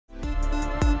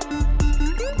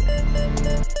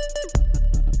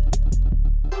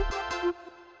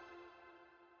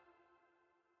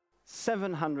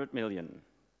700 million.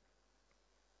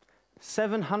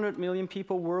 700 million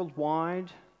people worldwide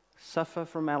suffer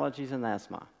from allergies and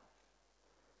asthma.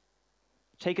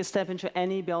 Take a step into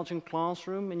any Belgian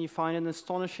classroom and you find an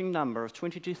astonishing number of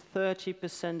 20 to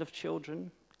 30% of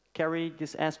children carry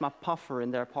this asthma puffer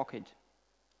in their pocket.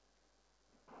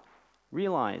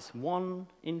 Realize 1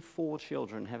 in 4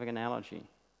 children having an allergy.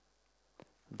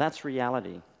 That's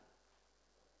reality.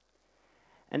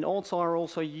 And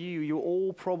also you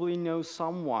all probably know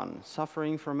someone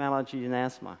suffering from allergies and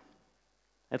asthma.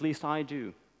 At least I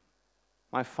do.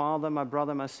 My father, my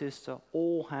brother, my sister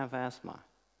all have asthma.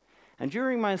 And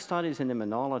during my studies in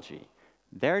immunology,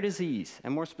 their disease,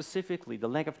 and more specifically the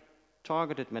lack of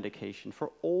targeted medication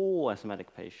for all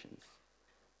asthmatic patients,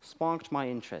 sparked my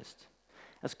interest.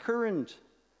 As current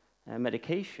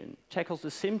medication tackles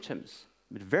the symptoms,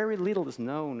 but very little is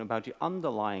known about the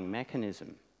underlying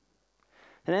mechanism.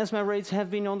 And asthma rates have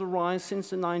been on the rise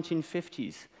since the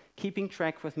 1950s, keeping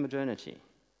track with modernity.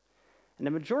 And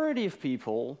the majority of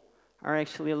people are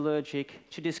actually allergic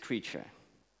to this creature,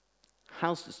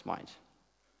 house dust mite.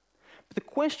 But the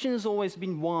question has always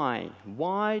been why?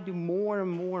 Why do more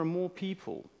and more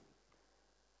people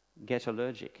get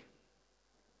allergic?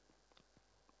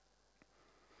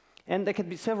 And there could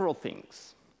be several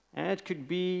things. It could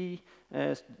be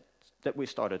that we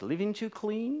started living too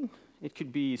clean. It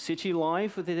could be city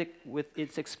life with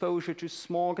its exposure to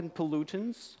smog and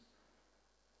pollutants.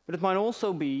 But it might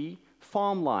also be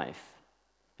farm life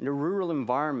and a rural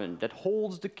environment that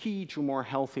holds the key to more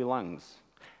healthy lungs.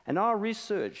 And our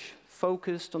research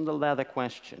focused on the latter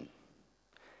question,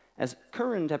 as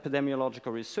current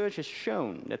epidemiological research has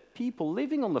shown that people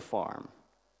living on the farm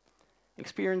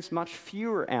experience much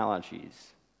fewer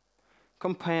allergies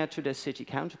compared to their city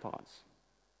counterparts.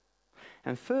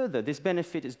 And further, this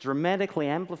benefit is dramatically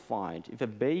amplified if a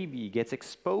baby gets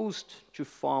exposed to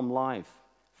farm life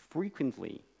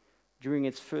frequently during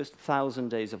its first 1,000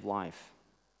 days of life.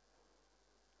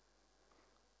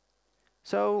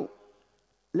 So,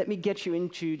 let me get you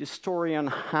into the story on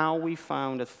how we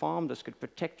found that farm dust could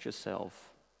protect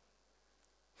yourself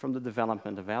from the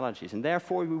development of allergies. And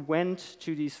therefore, we went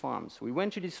to these farms. We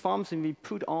went to these farms and we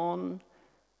put on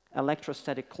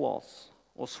electrostatic cloths,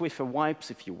 or Swiffer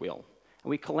wipes, if you will. And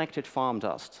we collected farm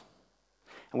dust.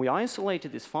 And we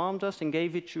isolated this farm dust and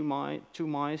gave it to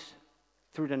mice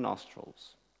through their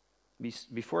nostrils,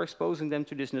 before exposing them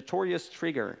to this notorious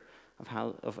trigger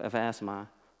of asthma,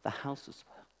 the house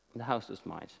dust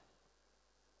mite.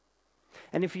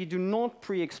 And if you do not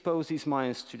pre-expose these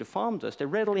mice to the farm dust, they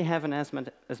readily have an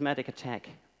asthmatic attack.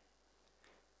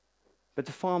 But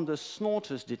the farm dust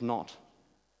snorters did not.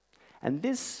 And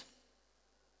this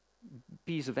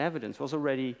piece of evidence was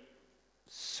already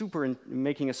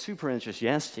making us super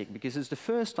enthusiastic, because it's the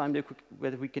first time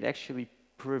that we could actually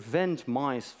prevent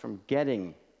mice from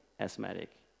getting asthmatic.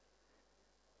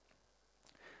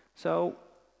 So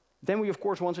then we, of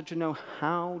course, wanted to know,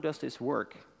 how does this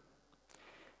work?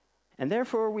 And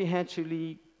therefore, we had to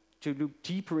look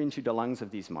deeper into the lungs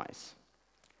of these mice.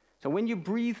 So when you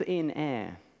breathe in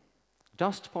air,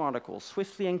 dust particles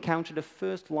swiftly encounter the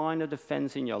first line of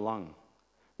defense in your lung,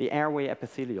 the airway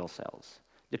epithelial cells,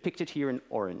 depicted here in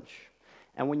orange.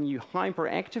 And when you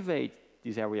hyperactivate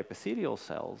these airway epithelial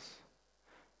cells,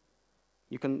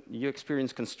 you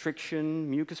experience constriction,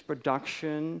 mucus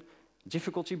production,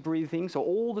 difficulty breathing, so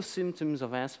all the symptoms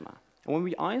of asthma. And when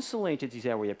we isolated these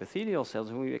airway epithelial cells,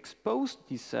 and we exposed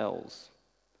these cells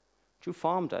to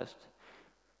farm dust,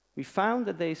 we found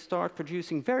that they start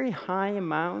producing very high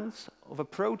amounts of a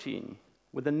protein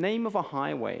with the name of a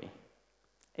highway,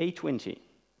 A20.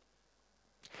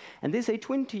 And this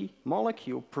A20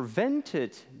 molecule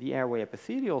prevented the airway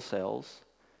epithelial cells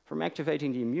from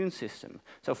activating the immune system.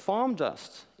 So farm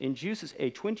dust induces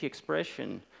A20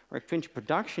 expression or A20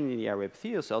 production in the airway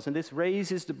epithelial cells, and this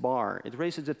raises the bar. It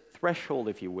raises the threshold,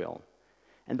 if you will.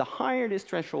 And the higher this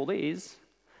threshold is,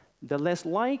 the less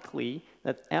likely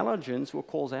that allergens will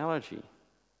cause allergy.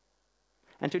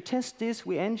 And to test this,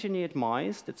 we engineered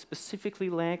mice that specifically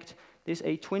lacked this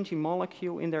A20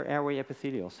 molecule in their airway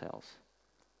epithelial cells.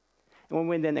 And when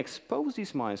we then exposed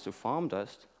these mice to farm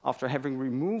dust, after having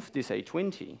removed this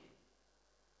A20,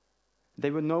 they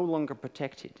were no longer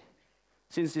protected,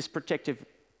 since this protective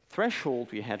threshold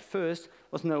we had first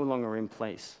was no longer in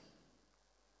place.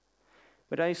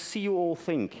 But I see you all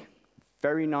think,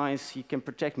 very nice, you can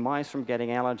protect mice from getting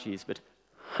allergies, but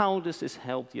how does this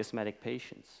help the asthmatic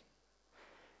patients?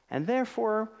 And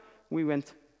therefore, we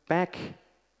went back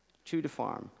to the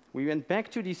farm. We went back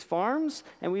to these farms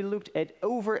and we looked at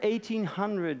over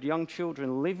 1,800 young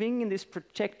children living in this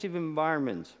protective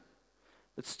environment.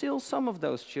 but still some of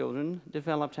those children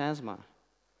developed asthma.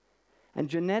 And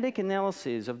genetic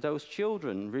analysis of those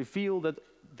children revealed that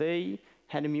they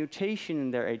had a mutation in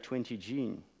their A20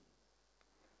 gene.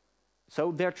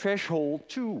 So their threshold,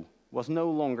 too, was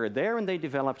no longer there, and they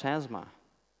developed asthma.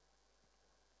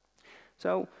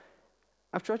 So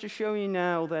I've tried to show you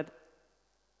now that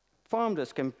farm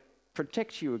dust can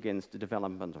protect you against the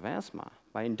development of asthma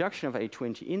by induction of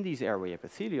A20 in these airway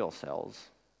epithelial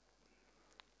cells.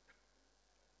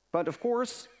 But of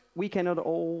course, we cannot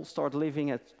all start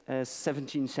living as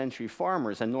 17th century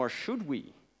farmers, and nor should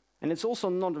we. And it's also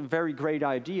not a very great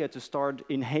idea to start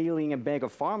inhaling a bag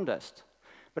of farm dust.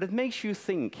 But it makes you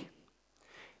think.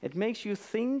 It makes you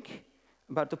think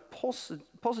about the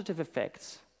positive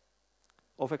effects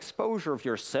of exposure of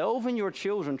yourself and your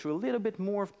children to a little bit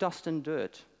more of dust and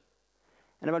dirt,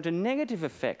 and about the negative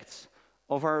effects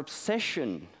of our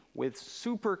obsession with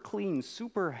super clean,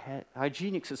 super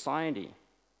hygienic society.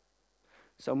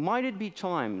 So might it be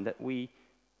time that we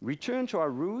return to our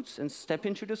roots and step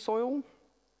into the soil?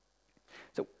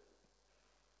 So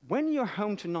when you're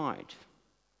home tonight,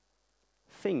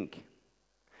 think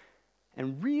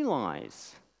and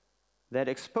realize that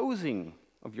exposing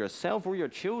of yourself or your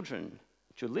children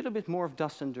to a little bit more of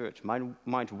dust and dirt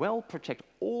might well protect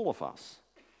all of us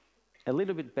a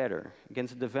little bit better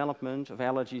against the development of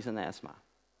allergies and asthma.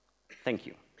 Thank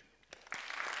you.